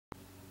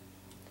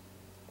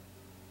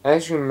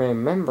As you may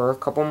remember, a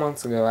couple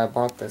months ago I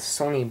bought the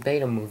Sony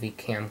Betamovie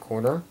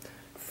camcorder,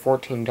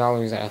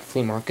 $14 at a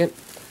flea market.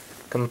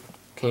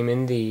 Came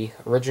in the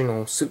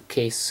original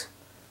suitcase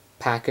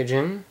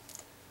packaging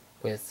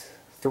with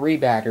 3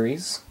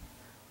 batteries,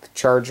 the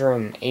charger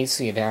and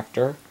AC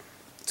adapter,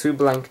 2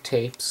 blank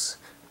tapes,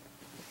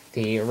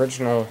 the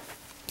original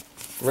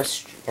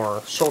wrist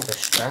or shoulder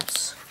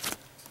straps.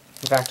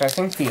 In fact, I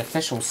think the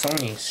official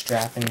Sony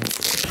strap in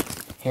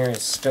here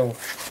is still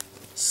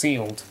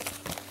sealed.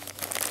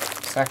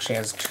 This actually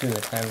has 2.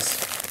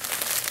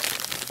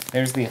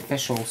 There's the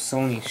official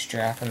Sony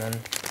strap, and then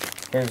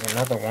there's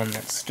another one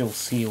that's still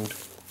sealed.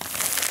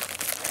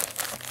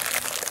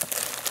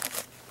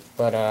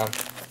 But,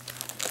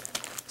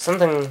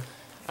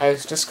 I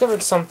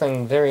discovered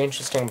something very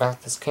interesting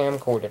about this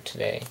camcorder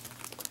today.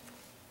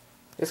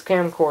 This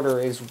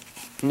camcorder is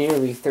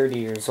nearly 30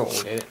 years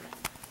old.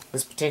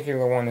 This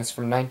particular one is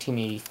from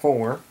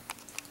 1984,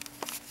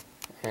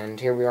 and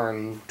here we are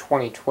in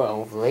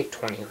 2012, late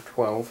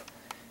 2012.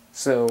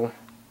 So,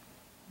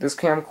 this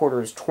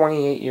camcorder is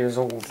 28 years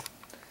old,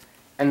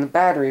 and the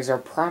batteries are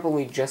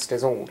probably just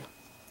as old.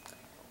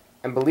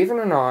 And believe it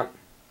or not,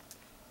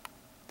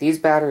 these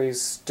batteries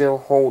still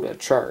hold a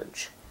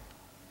charge.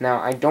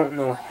 Now, I don't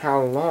know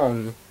how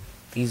long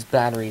these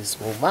batteries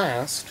will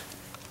last,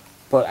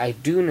 but I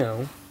do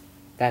know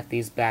that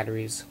these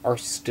batteries are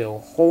still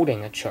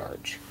holding a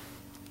charge.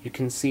 You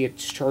can see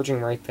it's charging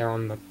right there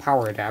on the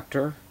power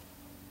adapter,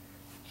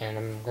 and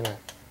I'm gonna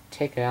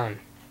take it out and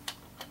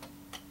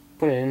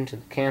put it into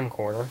the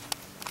camcorder.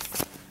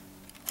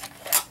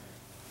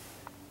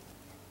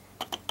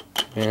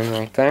 And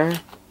right there.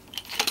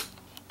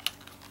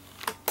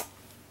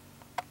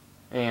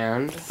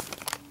 And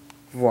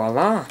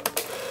voila!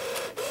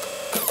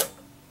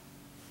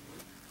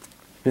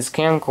 This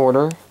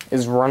camcorder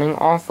is running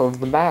off of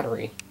the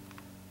battery.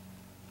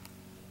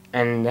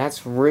 And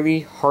that's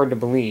really hard to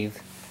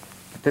believe.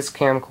 But this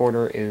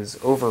camcorder is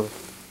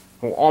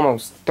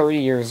almost 30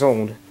 years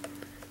old,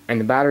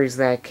 and the batteries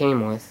that it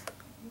came with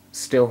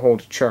still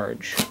hold a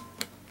charge.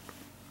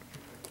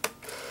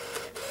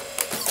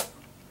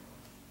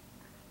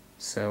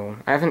 So,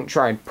 I haven't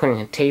tried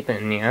putting a tape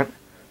in yet.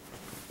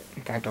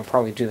 In fact, I'll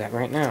probably do that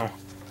right now.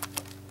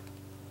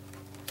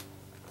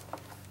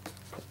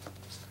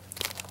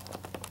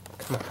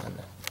 Come on.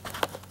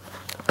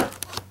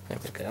 There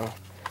we go.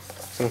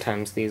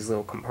 Sometimes these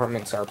little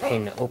compartments are a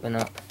pain to open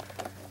up.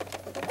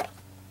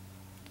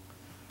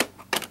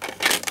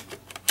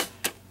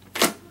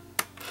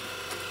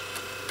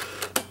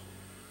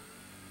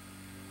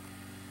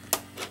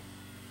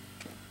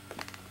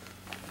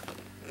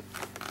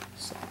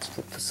 So let's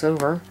flip this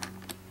over.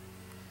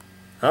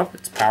 Oh,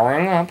 it's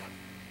powering up.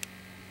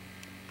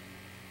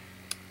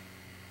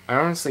 I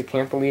honestly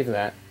can't believe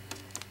that.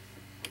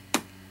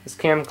 This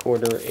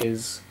camcorder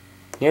is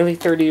nearly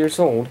 30 years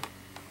old.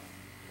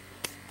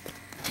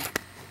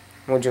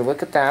 Would you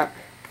look at that?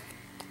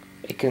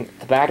 The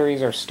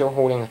batteries are still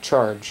holding a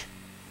charge.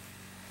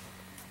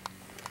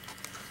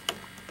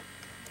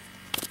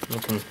 You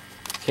can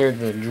hear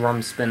the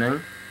drum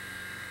spinning.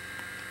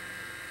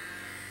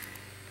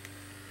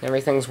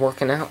 Everything's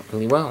working out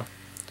really well.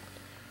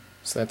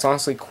 So that's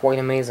honestly quite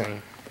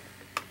amazing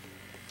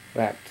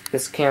that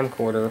this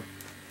camcorder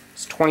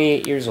is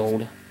 28 years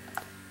old.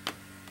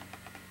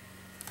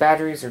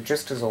 Batteries are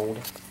just as old,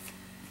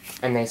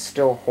 and they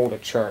still hold a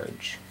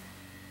charge.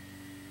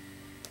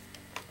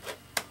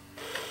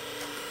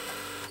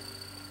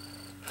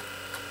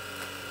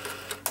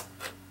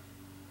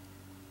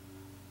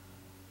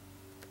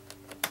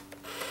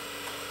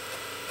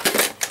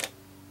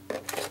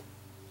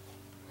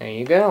 There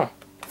you go.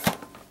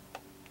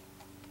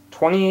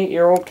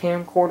 28-year-old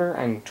camcorder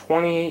and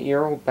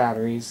 28-year-old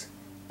batteries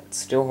that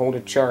still hold a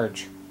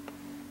charge.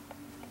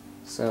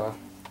 So,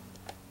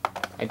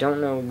 I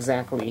don't know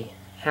exactly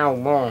how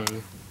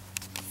long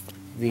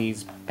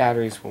these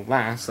batteries will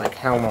last, like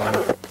how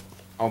long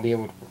I'll be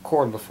able to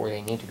record before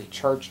they need to be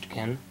charged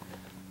again.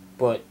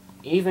 But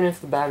even if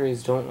the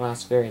batteries don't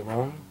last very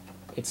long,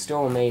 it's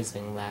still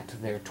amazing that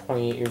they're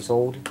 28 years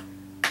old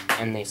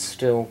and they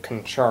still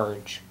can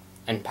charge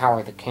and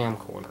power the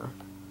camcorder.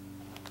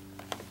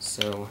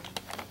 So,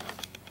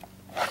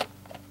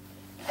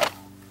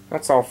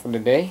 that's all for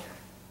today.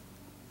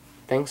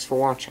 Thanks for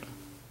watching.